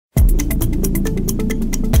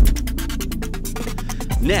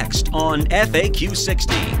Next on FAQ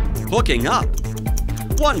 60, hooking up.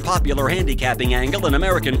 One popular handicapping angle in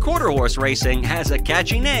American quarter horse racing has a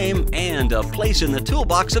catchy name and a place in the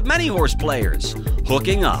toolbox of many horse players: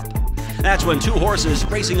 hooking up. That's when two horses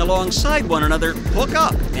racing alongside one another hook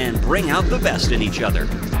up and bring out the best in each other.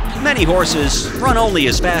 Many horses run only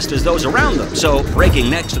as fast as those around them, so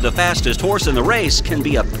breaking next to the fastest horse in the race can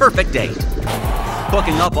be a perfect date.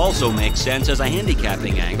 Hooking up also makes sense as a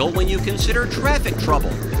handicapping angle when you consider traffic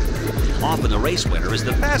trouble. Often the race winner is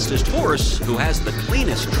the fastest horse who has the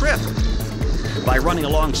cleanest trip. By running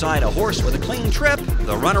alongside a horse with a clean trip,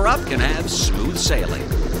 the runner-up can have smooth sailing.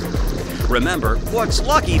 Remember, what's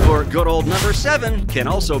lucky for good old number 7 can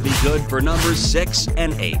also be good for numbers 6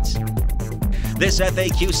 and 8. This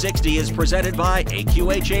FAQ 60 is presented by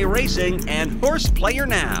AQHA Racing and Horse Player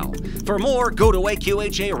Now. For more, go to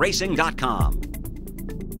AQHARacing.com.